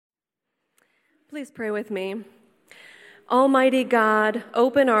Please pray with me. Almighty God,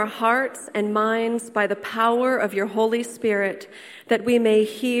 open our hearts and minds by the power of your Holy Spirit, that we may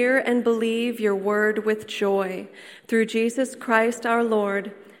hear and believe your word with joy. Through Jesus Christ our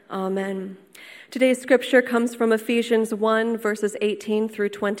Lord. Amen. Today's scripture comes from Ephesians 1, verses 18 through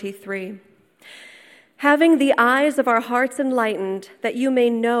 23. Having the eyes of our hearts enlightened, that you may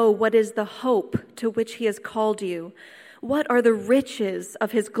know what is the hope to which he has called you, what are the riches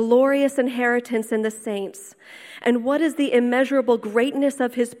of his glorious inheritance in the saints? And what is the immeasurable greatness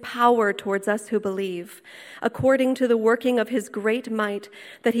of his power towards us who believe, according to the working of his great might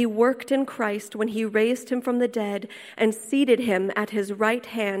that he worked in Christ when he raised him from the dead and seated him at his right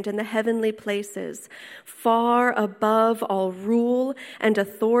hand in the heavenly places, far above all rule and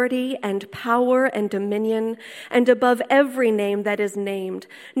authority and power and dominion, and above every name that is named,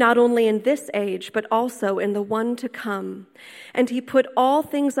 not only in this age, but also in the one to come. And he put all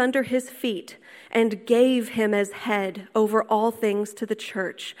things under his feet, and gave him as head over all things to the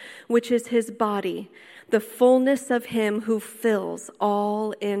church, which is his body, the fullness of him who fills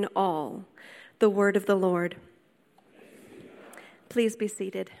all in all. The word of the Lord. Please be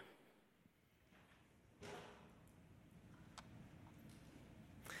seated.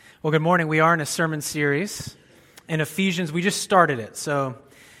 Well, good morning. We are in a sermon series in Ephesians. We just started it, so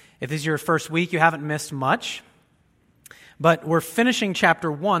if this is your first week, you haven't missed much. But we're finishing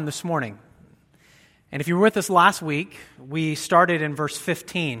chapter 1 this morning. And if you were with us last week, we started in verse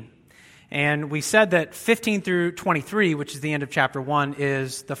 15. And we said that 15 through 23, which is the end of chapter 1,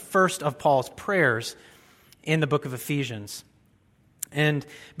 is the first of Paul's prayers in the book of Ephesians. And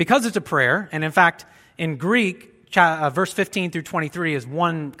because it's a prayer, and in fact, in Greek, verse 15 through 23 is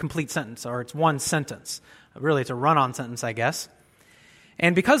one complete sentence, or it's one sentence. Really, it's a run-on sentence, I guess.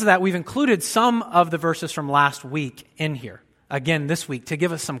 And because of that, we've included some of the verses from last week in here, again this week, to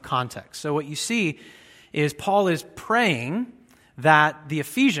give us some context. So what you see is Paul is praying that the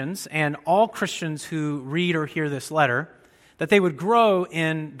Ephesians and all Christians who read or hear this letter, that they would grow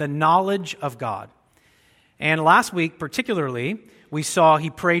in the knowledge of God. And last week particularly, we saw he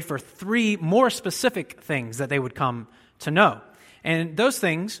prayed for 3 more specific things that they would come to know. And those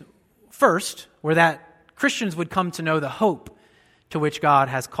things, first, were that Christians would come to know the hope to which God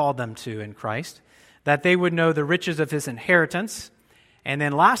has called them to in Christ, that they would know the riches of his inheritance, and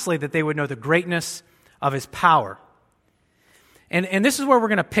then lastly, that they would know the greatness of his power. And this is where we're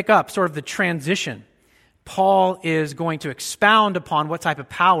going to pick up sort of the transition. Paul is going to expound upon what type of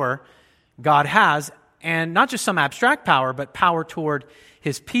power God has, and not just some abstract power, but power toward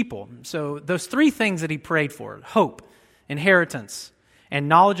his people. So those 3 things that he prayed for, hope, inheritance, and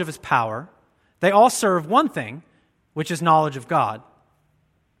knowledge of his power, they all serve one thing, which is knowledge of God.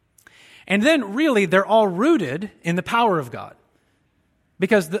 And then really they're all rooted in the power of God.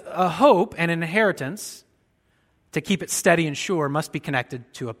 Because a hope and an inheritance, to keep it steady and sure, must be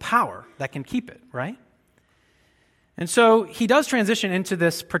connected to a power that can keep it, right? And so he does transition into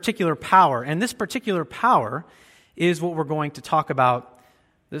this particular power, and this particular power is what we're going to talk about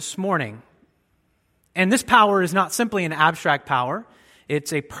this morning. And this power is not simply an abstract power.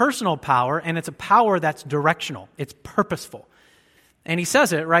 It's a personal power, and it's a power that's directional. It's purposeful. And he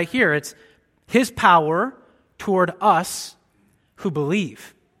says it right here. It's his power toward us who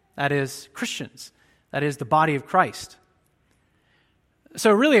believe. That is Christians. That is the body of Christ.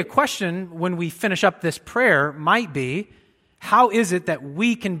 So really a question when we finish up this prayer might be, how is it that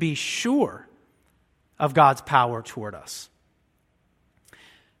we can be sure of God's power toward us?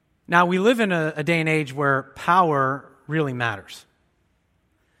 Now, we live in a day and age where power really matters.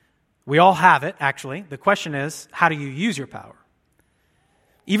 We all have it, actually. The question is, how do you use your power?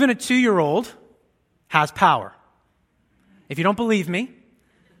 Even a 2-year-old has power. If you don't believe me,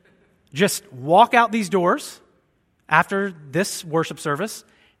 just walk out these doors after this worship service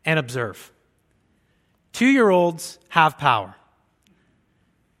and observe. 2-year-olds have power,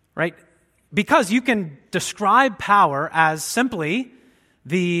 right? Because you can describe power as simply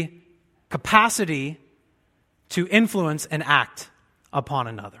the capacity to influence and act upon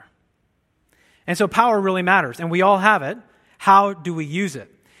another. And so power really matters, and we all have it. How do we use it?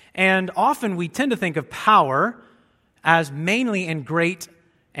 And often we tend to think of power as mainly in great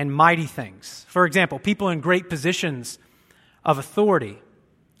and mighty things. For example, people in great positions of authority.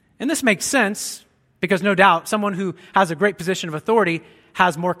 And this makes sense because no doubt someone who has a great position of authority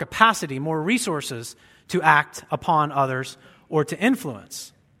has more capacity, more resources to act upon others or to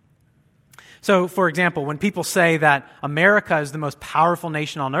influence. So, for example, when people say that America is the most powerful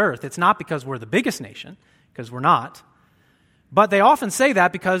nation on earth, it's not because we're the biggest nation, because we're not. But they often say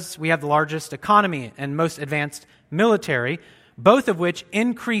that because we have the largest economy and most advanced military, both of which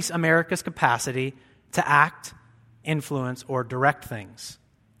increase America's capacity to act, influence, or direct things.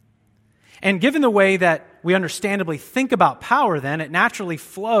 And given the way that we understandably think about power, then, it naturally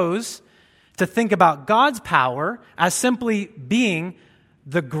flows to think about God's power as simply being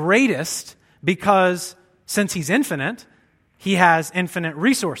the greatest because, since He's infinite, He has infinite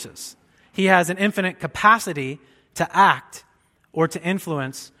resources. He has an infinite capacity to act or to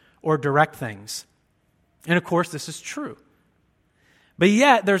influence or direct things. And of course, this is true. But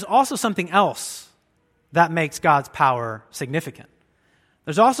yet, there's also something else that makes God's power significant.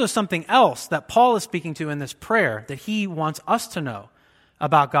 There's also something else that Paul is speaking to in this prayer that he wants us to know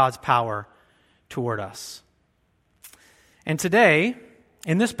about God's power toward us. And today,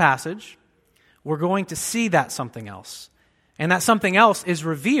 in this passage, we're going to see that something else. And that something else is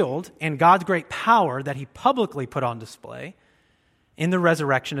revealed in God's great power that He publicly put on display in the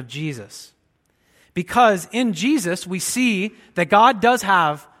resurrection of Jesus. Because in Jesus, we see that God does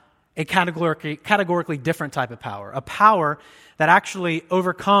have a categorically different type of power, a power that actually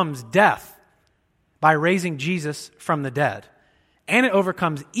overcomes death by raising Jesus from the dead. And it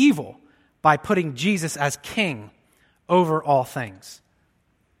overcomes evil by putting Jesus as king over all things.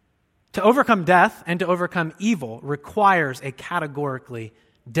 To overcome death and to overcome evil requires a categorically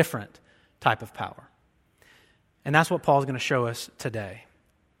different type of power. And that's what Paul's going to show us today.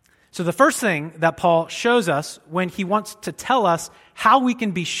 So the first thing that Paul shows us when he wants to tell us how we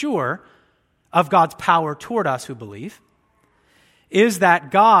can be sure of God's power toward us who believe is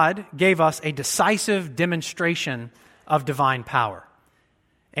that God gave us a decisive demonstration of divine power.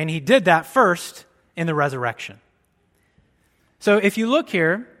 And He did that first in the resurrection. So if you look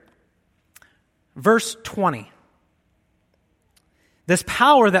here, verse 20. This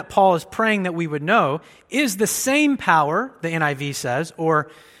power that Paul is praying that we would know is the same power, the NIV says, or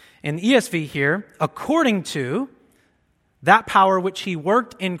in the ESV here, according to that power which He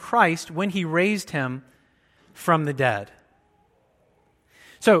worked in Christ when He raised Him from the dead.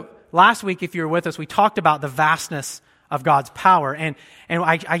 So last week, if you were with us, we talked about the vastness of God's power, and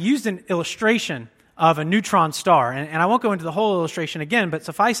I used an illustration of a neutron star. And I won't go into the whole illustration again, but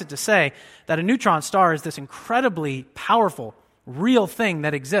suffice it to say that a neutron star is this incredibly powerful, real thing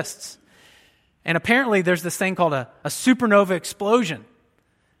that exists. And apparently there's this thing called a supernova explosion.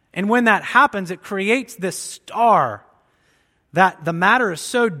 And when that happens, it creates this star that the matter is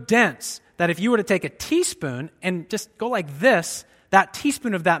so dense that if you were to take a teaspoon and just go like this, that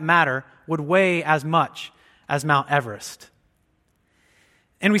teaspoon of that matter would weigh as much as Mount Everest.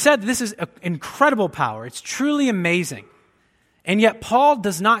 And we said this is an incredible power. It's truly amazing. And yet Paul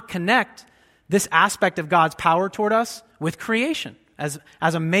does not connect this aspect of God's power toward us with creation, as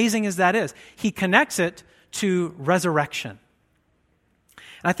amazing as that is. He connects it to resurrection.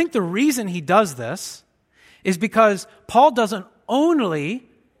 And I think the reason he does this is because Paul doesn't only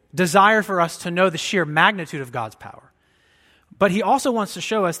desire for us to know the sheer magnitude of God's power, but he also wants to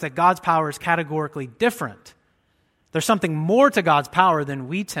show us that God's power is categorically different. There's something more to God's power than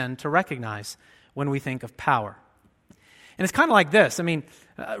we tend to recognize when we think of power. And it's kind of like this. I mean,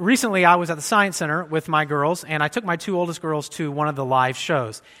 recently I was at the Science Center with my girls, and I took my two oldest girls to one of the live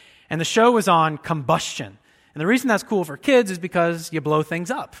shows. And the show was on combustion. And the reason that's cool for kids is because you blow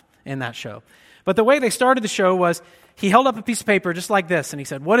things up in that show. But the way they started the show was he held up a piece of paper just like this, and he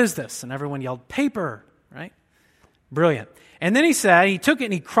said, "What is this?" And everyone yelled, "Paper," right? Brilliant. And then he took it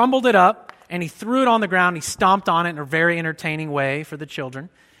and he crumbled it up, and he threw it on the ground. He stomped on it in a very entertaining way for the children.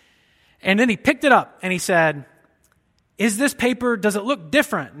 And then he picked it up and he said, "Is this paper, does it look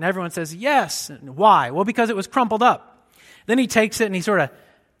different?" And everyone says, "Yes." And why? Well, because it was crumpled up. Then he takes it and he sort of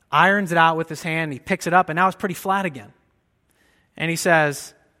irons it out with his hand. He picks it up and now it's pretty flat again. And he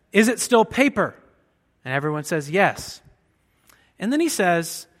says, "Is it still paper?" And everyone says, "Yes." And then he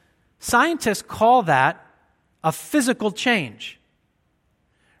says, scientists call that a physical change,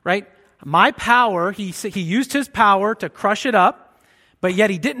 right? My power, he used his power to crush it up, but yet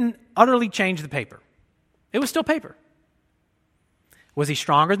he didn't utterly change the paper. It was still paper. Was he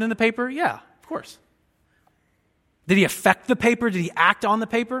stronger than the paper? Yeah, of course. Did he affect the paper? Did he act on the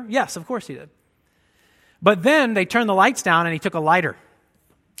paper? Yes, of course he did. But then they turned the lights down and he took a lighter,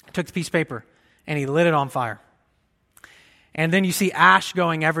 took the piece of paper, and he lit it on fire. And then you see ash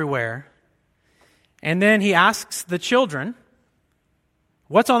going everywhere. And then he asks the children,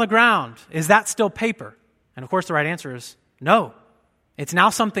 "What's on the ground? Is that still paper?" And of course the right answer is no. It's now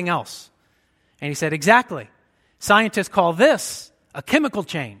something else. And he said, "Exactly. Scientists call this a chemical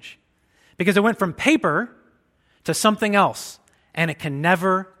change because it went from paper to something else, and it can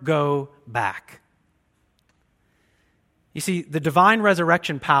never go back." You see, the divine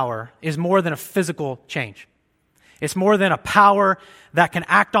resurrection power is more than a physical change. It's more than a power that can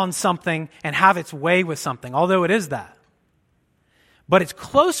act on something and have its way with something, although it is that. But it's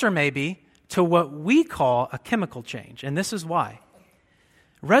closer maybe to what we call a chemical change, and this is why.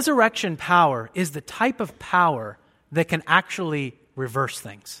 Resurrection power is the type of power that can actually reverse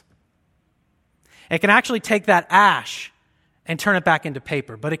things. It can actually take that ash and turn it back into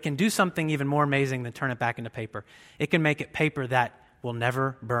paper, but it can do something even more amazing than turn it back into paper. It can make it paper that will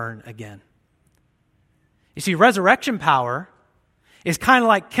never burn again. You see, resurrection power is kind of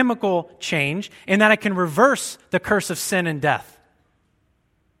like chemical change in that it can reverse the curse of sin and death.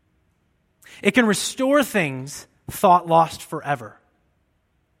 It can restore things thought lost forever.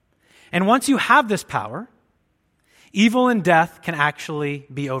 And once you have this power, evil and death can actually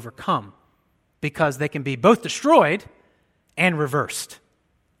be overcome because they can be both destroyed and reversed.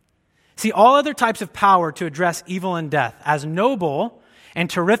 See, all other types of power to address evil and death, as noble and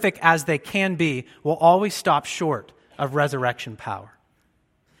terrific as they can be, will always stop short of resurrection power.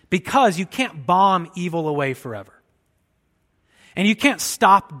 Because you can't bomb evil away forever. And you can't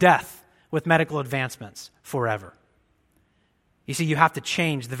stop death with medical advancements forever. You see, you have to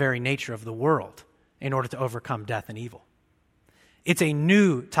change the very nature of the world in order to overcome death and evil. It's a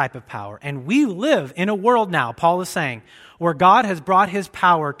new type of power. And we live in a world now, Paul is saying, where God has brought his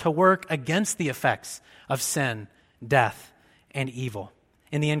power to work against the effects of sin, death, and evil.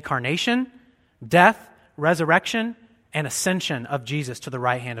 In the incarnation, death, resurrection, and ascension of Jesus to the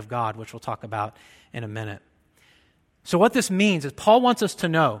right hand of God, which we'll talk about in a minute. So what this means is Paul wants us to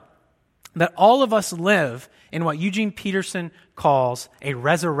know that all of us live in what Eugene Peterson calls a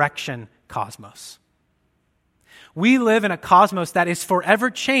resurrection cosmos. We live in a cosmos that is forever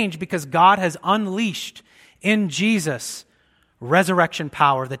changed because God has unleashed in Jesus resurrection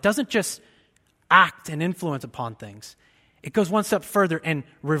power that doesn't just act and influence upon things. It goes one step further and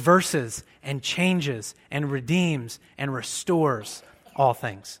reverses and changes and redeems and restores all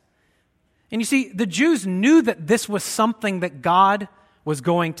things. And you see, the Jews knew that this was something that God was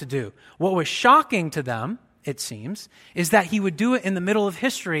going to do. What was shocking to them, it seems, is that he would do it in the middle of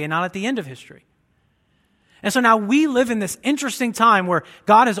history and not at the end of history. And so now we live in this interesting time where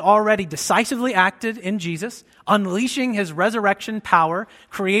God has already decisively acted in Jesus, unleashing his resurrection power,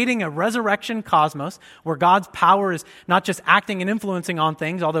 creating a resurrection cosmos where God's power is not just acting and influencing on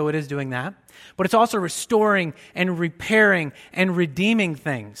things, although it is doing that, but it's also restoring and repairing and redeeming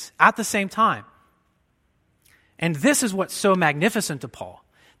things at the same time. And this is what's so magnificent to Paul.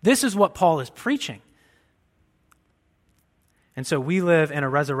 This is what Paul is preaching. And so we live in a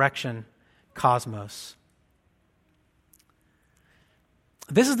resurrection cosmos.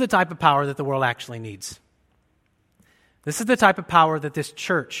 This is the type of power that the world actually needs. This is the type of power that this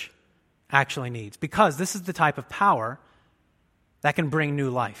church actually needs, because this is the type of power that can bring new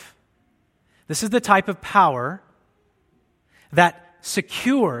life. This is the type of power that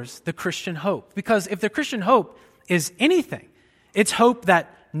secures the Christian hope. Because if the Christian hope is anything, it's hope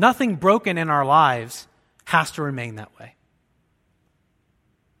that nothing broken in our lives has to remain that way.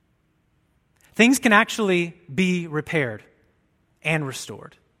 Things can actually be repaired and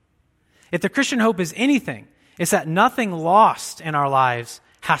restored. If the Christian hope is anything, it's that nothing lost in our lives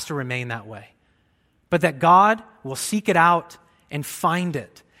has to remain that way, but that God will seek it out and find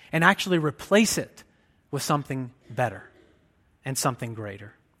it and actually replace it with something better and something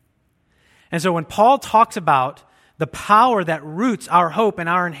greater. And so when Paul talks about the power that roots our hope and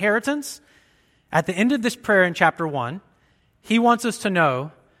our inheritance, at the end of this prayer in chapter 1, he wants us to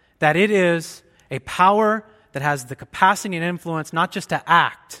know that it is a power that has the capacity and influence not just to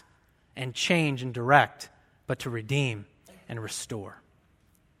act and change and direct, but to redeem and restore.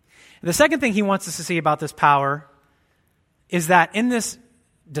 The second thing he wants us to see about this power is that in this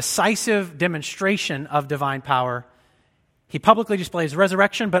decisive demonstration of divine power, he publicly displays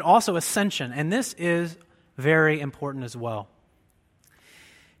resurrection, but also ascension. And this is very important as well.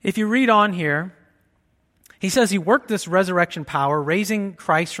 If you read on here, he says he worked this resurrection power, raising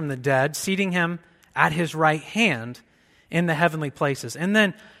Christ from the dead, seating him at his right hand in the heavenly places. And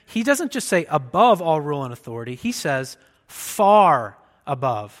then he doesn't just say above all rule and authority. He says far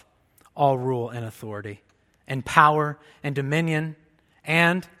above all rule and authority and power and dominion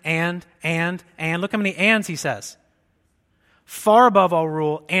and. Look how many ands he says. Far above all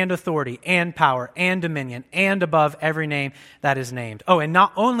rule and authority and power and dominion and above every name that is named. Oh, and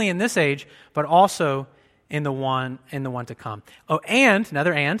not only in this age, but also in the one to come. Oh, and,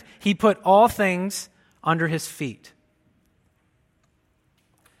 another and, he put all things under his feet.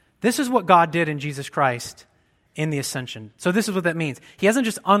 This is what God did in Jesus Christ in the ascension. So this is what that means. He hasn't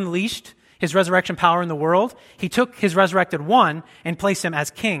just unleashed his resurrection power in the world. He took his resurrected one and placed him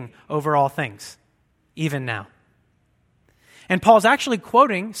as king over all things, even now. And Paul's actually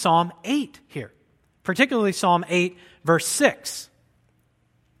quoting Psalm 8 here, particularly Psalm 8, verse 6.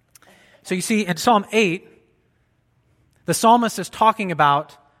 So you see, in Psalm 8, the psalmist is talking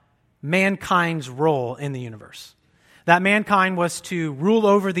about mankind's role in the universe. That mankind was to rule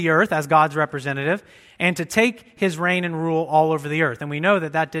over the earth as God's representative and to take his reign and rule all over the earth. And we know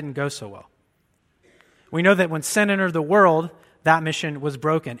that that didn't go so well. We know that when sin entered the world, that mission was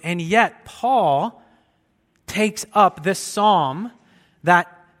broken. And yet, Paul takes up this psalm that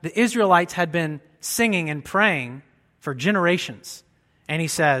the Israelites had been singing and praying for generations. And he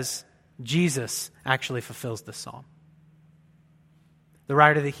says, Jesus actually fulfills this psalm. The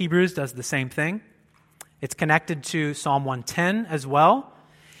writer of the Hebrews does the same thing. It's connected to Psalm 110 as well.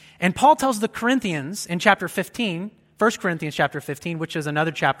 And Paul tells the Corinthians in chapter 15, 1 Corinthians chapter 15, which is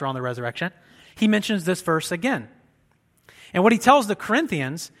another chapter on the resurrection, he mentions this verse again. And what he tells the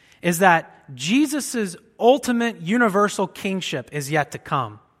Corinthians is that Jesus' ultimate universal kingship is yet to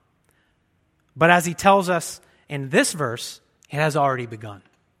come. But as he tells us in this verse, it has already begun.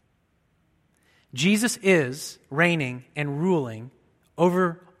 Jesus is reigning and ruling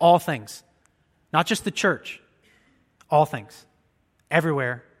over all things. Not just the church, all things,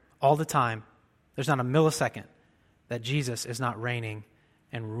 everywhere, all the time. There's not a millisecond that Jesus is not reigning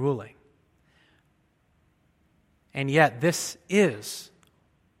and ruling. And yet this is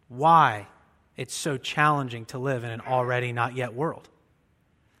why it's so challenging to live in an already not yet world.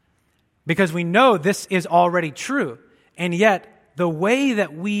 Because we know this is already true, and yet the way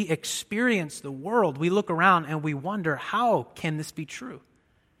that we experience the world, we look around and we wonder, how can this be true?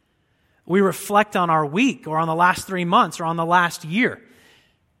 We reflect on our week or on the last 3 months or on the last year.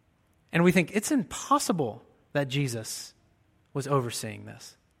 And we think it's impossible that Jesus was overseeing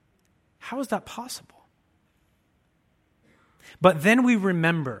this. How is that possible? But then we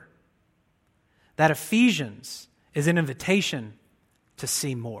remember that Ephesians is an invitation to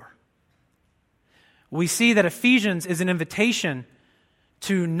see more. We see that Ephesians is an invitation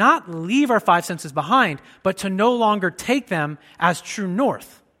to not leave our five senses behind, but to no longer take them as true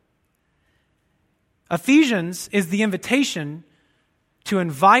north. Ephesians is the invitation to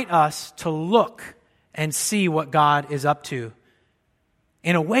invite us to look and see what God is up to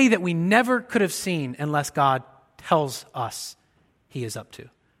in a way that we never could have seen unless God tells us he is up to.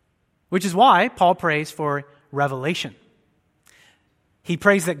 Which is why Paul prays for revelation. He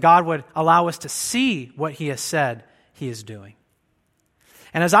prays that God would allow us to see what he has said he is doing.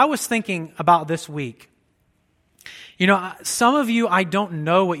 And as I was thinking about this week, some of you, I don't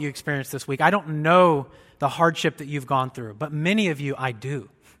know what you experienced this week. I don't know the hardship that you've gone through, but many of you, I do,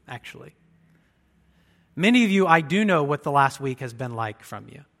 actually. Many of you, I do know what the last week has been like from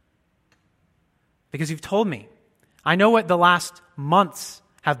you. Because you've told me. I know what the last months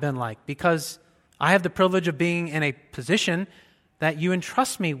have been like because I have the privilege of being in a position that you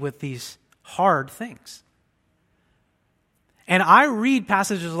entrust me with these hard things. And I read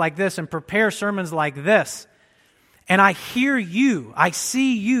passages like this and prepare sermons like this, and I hear you, I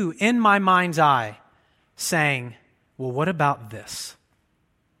see you in my mind's eye saying, well, what about this?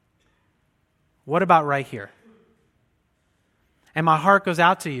 What about right here? And my heart goes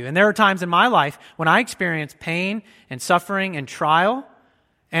out to you. And there are times in my life when I experience pain and suffering and trial,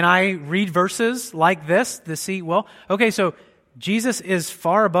 and I read verses like this to see, well, okay, so Jesus is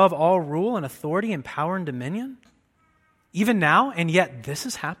far above all rule and authority and power and dominion, even now, and yet this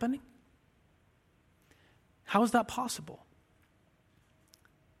is happening? How is that possible?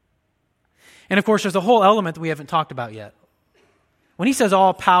 And of course, there's a whole element that we haven't talked about yet. When he says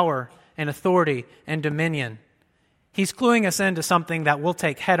all power and authority and dominion, he's cluing us into something that we'll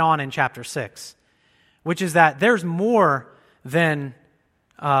take head on in chapter 6, which is that there's more than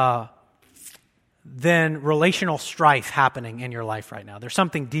relational strife happening in your life right now. There's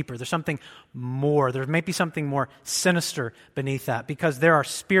something deeper. There's something more. There may be something more sinister beneath that because there are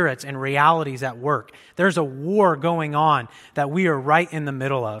spirits and realities at work. There's a war going on that we are right in the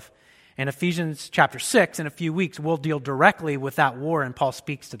middle of. And Ephesians chapter 6, in a few weeks, we'll deal directly with that war, and Paul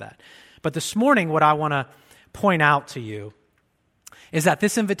speaks to that. But this morning, what I want to point out to you is that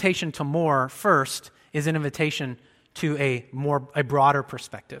this invitation to more, first, is an invitation to a broader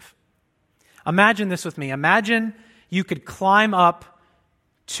perspective. Imagine this with me. Imagine you could climb up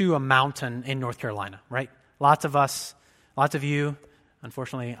to a mountain in North Carolina, right? Lots of you,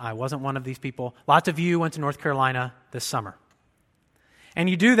 unfortunately, I wasn't one of these people. Lots of you went to North Carolina this summer. And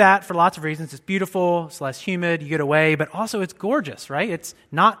you do that for lots of reasons. It's beautiful, it's less humid, you get away, but also it's gorgeous, right? It's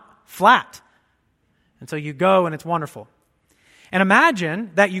not flat. And so you go and it's wonderful. And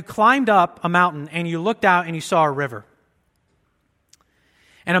imagine that you climbed up a mountain and you looked out and you saw a river.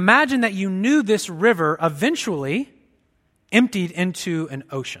 And imagine that you knew this river eventually emptied into an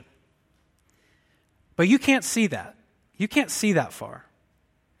ocean. But you can't see that. You can't see that far.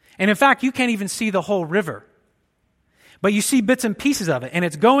 And in fact, you can't even see the whole river. But you see bits and pieces of it, and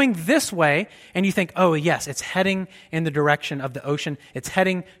it's going this way, and you think, oh yes, it's heading in the direction of the ocean. It's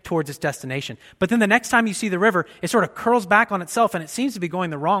heading towards its destination. But then the next time you see the river, it sort of curls back on itself, and it seems to be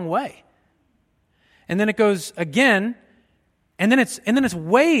going the wrong way. And then it goes again, and then it's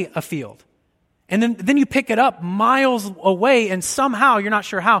way afield. And then you pick it up miles away, and somehow, you're not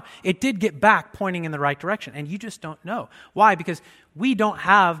sure how, it did get back pointing in the right direction. And you just don't know. Why? Because we don't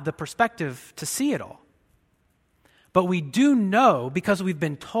have the perspective to see it all. But we do know, because we've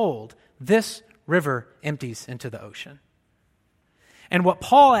been told, this river empties into the ocean. And what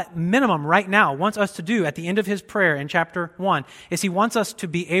Paul, at minimum right now, wants us to do at the end of his prayer in chapter 1 is he wants us to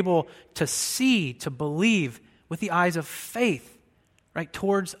be able to see, to believe with the eyes of faith, right,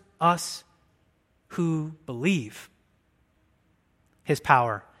 towards us who believe. His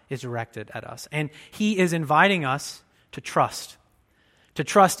power is directed at us. And he is inviting us to trust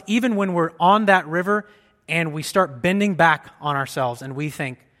even when we're on that river and we start bending back on ourselves and we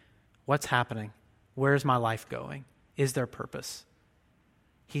think, what's happening? Where's my life going? Is there purpose?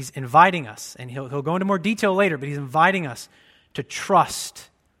 He's inviting us, and he'll go into more detail later, but he's inviting us to trust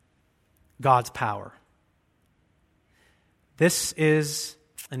God's power. This is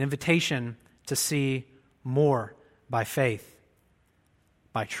an invitation to see more by faith,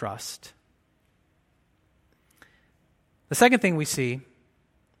 by trust. The second thing we see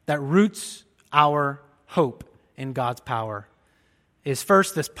that roots our hope in God's power is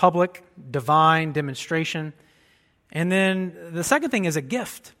first this public divine demonstration, and then the second thing is a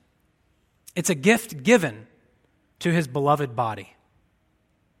gift. It's a gift given to his beloved body.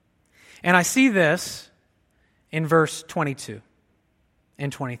 And I see this in verse 22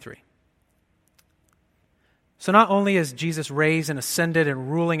 and 23. So not only is Jesus raised and ascended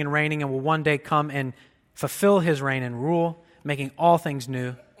and ruling and reigning and will one day come and fulfill his reign and rule, making all things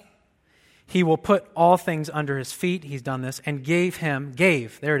new, he will put all things under his feet. He's done this. And gave,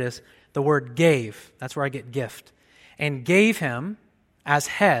 there it is, the word gave. That's where I get gift. And gave him as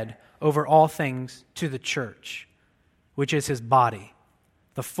head over all things to the church, which is his body,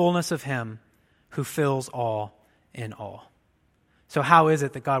 the fullness of him who fills all in all. So how is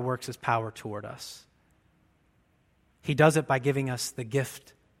it that God works his power toward us? He does it by giving us the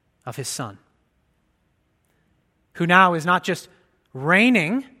gift of his Son, who now is not just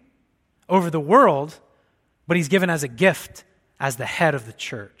reigning over the world, but he's given as a gift as the head of the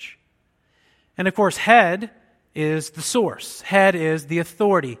church. And of course, head is the source. Head is the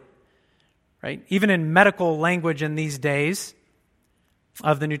authority, right? Even in medical language in these days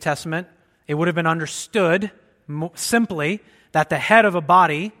of the New Testament, it would have been understood simply that the head of a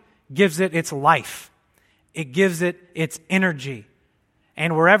body gives it its life. It gives it its energy.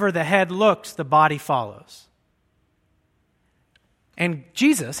 And wherever the head looks, the body follows. And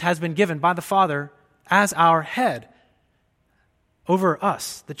Jesus has been given by the Father as our head over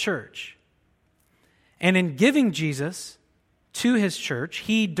us, the church. And in giving Jesus to his church,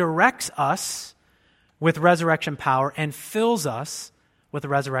 he directs us with resurrection power and fills us with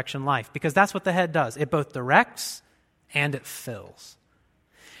resurrection life. Because that's what the head does. It both directs and it fills.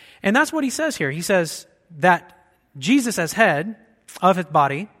 And that's what he says here. He says that Jesus as head of his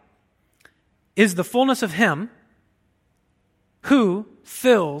body is the fullness of him who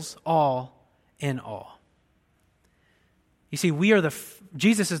fills all in all. You see,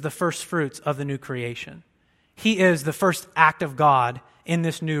 Jesus is the first fruits of the new creation. He is the first act of God in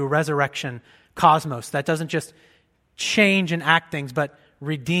this new resurrection cosmos that doesn't just change and act things, but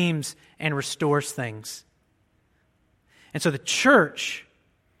redeems and restores things. And so the church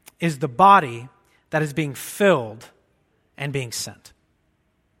is the body that is being filled and being sent.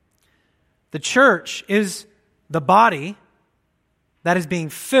 The church is the body that is being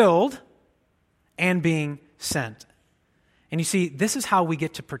filled and being sent. And you see, this is how we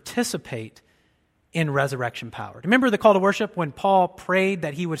get to participate in resurrection power. Remember the call to worship when Paul prayed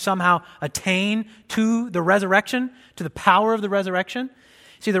that he would somehow attain to the resurrection, to the power of the resurrection?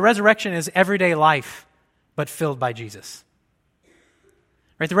 See, the resurrection is everyday life, but filled by Jesus.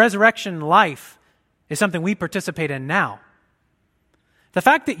 Right? The resurrection life is something we participate in now. The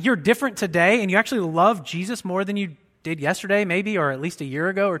fact that you're different today and you actually love Jesus more than you did yesterday, maybe, or at least a year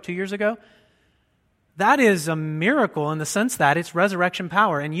ago or 2 years ago, that is a miracle in the sense that it's resurrection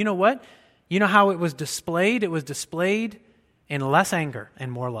power. And you know what? You know how it was displayed? It was displayed in less anger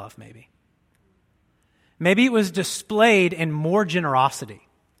and more love, maybe. Maybe it was displayed in more generosity.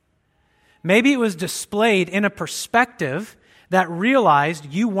 Maybe it was displayed in a perspective that realized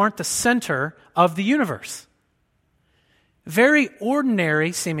you weren't the center of the universe. very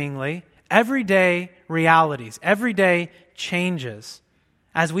ordinary, seemingly, everyday realities, everyday changes.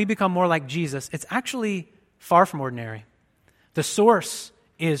 As we become more like Jesus, it's actually far from ordinary. The source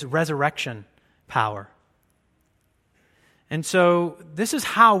is resurrection power. And so this is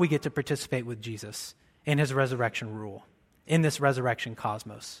how we get to participate with Jesus in his resurrection rule, in this resurrection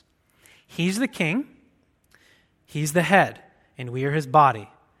cosmos. He's the king, he's the head, and we are his body.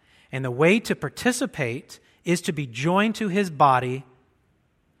 And the way to participate is to be joined to his body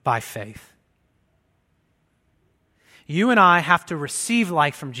by faith. You and I have to receive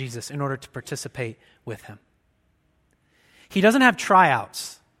life from Jesus in order to participate with him. He doesn't have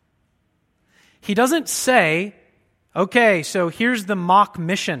tryouts. He doesn't say, okay, so here's the mock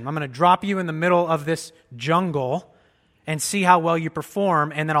mission. I'm going to drop you in the middle of this jungle and see how well you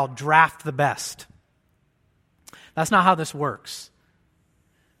perform, and then I'll draft the best. That's not how this works.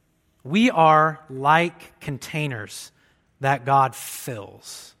 We are like containers that God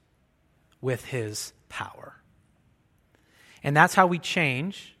fills with his power. And that's how we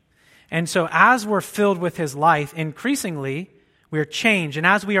change. And so as we're filled with his life, increasingly we are changed. And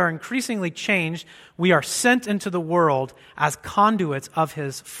as we are increasingly changed, we are sent into the world as conduits of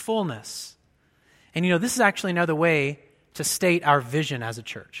his fullness. And this is actually another way to state our vision as a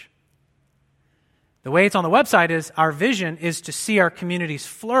church. The way it's on the website is our vision is to see our communities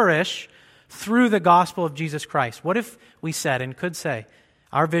flourish through the gospel of Jesus Christ. What if we said and could say,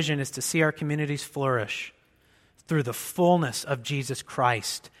 our vision is to see our communities flourish through the fullness of Jesus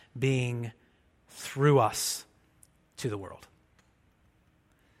Christ being through us to the world?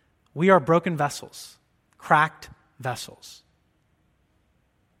 We are broken vessels, cracked vessels.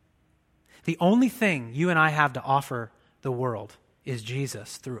 The only thing you and I have to offer the world is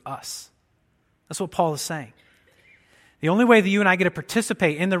Jesus through us. That's what Paul is saying. The only way that you and I get to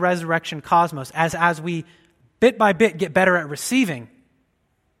participate in the resurrection cosmos as we bit by bit get better at receiving,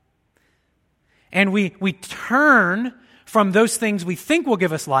 and we turn from those things we think will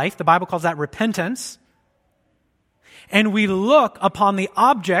give us life, the Bible calls that repentance, and we look upon the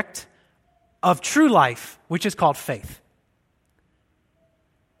object of true life, which is called faith.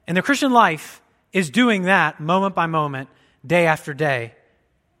 And the Christian life is doing that moment by moment, day after day.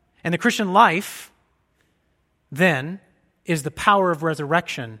 And the Christian life, then, is the power of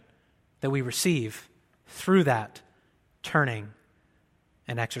resurrection that we receive through that turning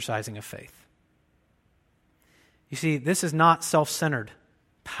and exercising of faith. You see, this is not self-centered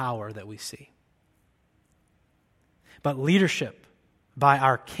power that we see, but leadership by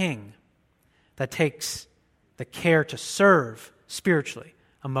our King that takes the care to serve spiritually,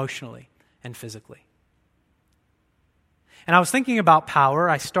 emotionally, and physically. And I was thinking about power.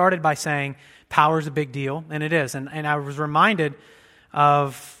 I started by saying power is a big deal, and it is. And I was reminded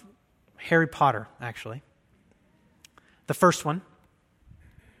of Harry Potter, actually. The first one.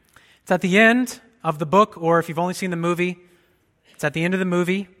 It's at the end of the book, or if you've only seen the movie, it's at the end of the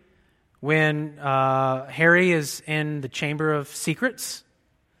movie when Harry is in the Chamber of Secrets,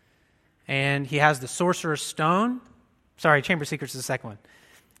 and he has the Sorcerer's Stone. Sorry, Chamber of Secrets is the second one.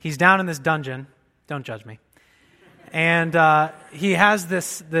 He's down in this dungeon. Don't judge me. And he has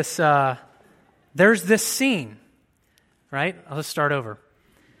this there's this scene, right? I'll just start over.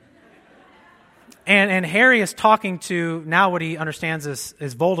 And Harry is talking to now what he understands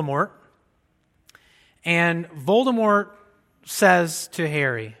is Voldemort. And Voldemort says to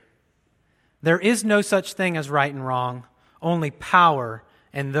Harry, "There is no such thing as right and wrong, only power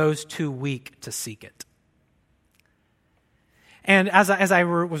and those too weak to seek it." And as I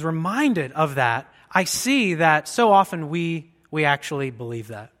was reminded of that, I see that so often we actually believe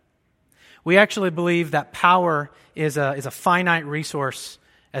that. We actually believe that power is a finite resource,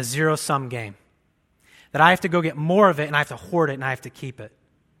 a zero-sum game. That I have to go get more of it, and I have to hoard it, and I have to keep it.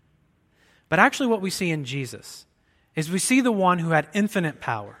 But actually what we see in Jesus is we see the one who had infinite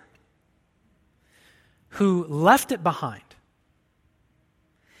power, who left it behind,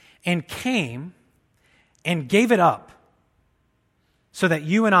 and came and gave it up so that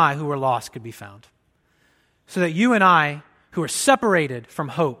you and I who were lost could be found. So that you and I who are separated from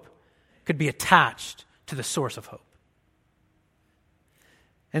hope could be attached to the source of hope.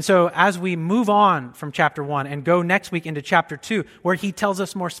 And so as we move on from chapter 1 and go next week into chapter 2, where he tells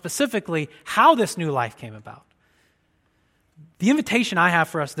us more specifically how this new life came about, the invitation I have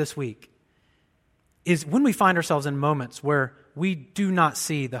for us this week is when we find ourselves in moments where we do not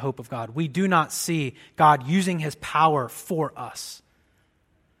see the hope of God, we do not see God using his power for us,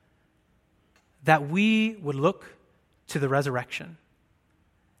 that we would look to the resurrection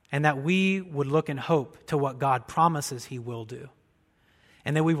and that we would look in hope to what God promises he will do.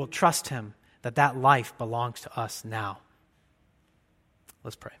 And that we will trust him that that life belongs to us now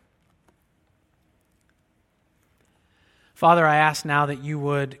Let's pray. Father, I ask now that you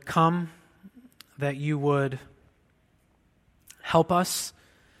would come, that you would help us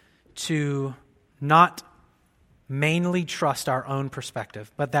to not mainly trust our own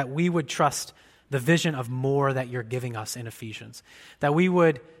perspective, but that we would trust the vision of more that you're giving us in Ephesians. That we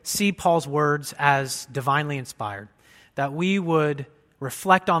would see Paul's words as divinely inspired. That we would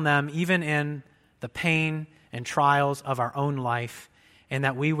reflect on them even in the pain and trials of our own life, and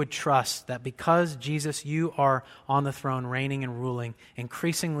that we would trust that because, Jesus, you are on the throne, reigning and ruling,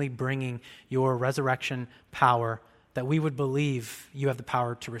 increasingly bringing your resurrection power, that we would believe you have the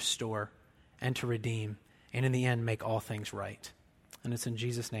power to restore and to redeem, and in the end, make all things right. And it's in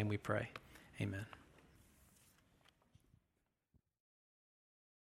Jesus' name we pray. Amen.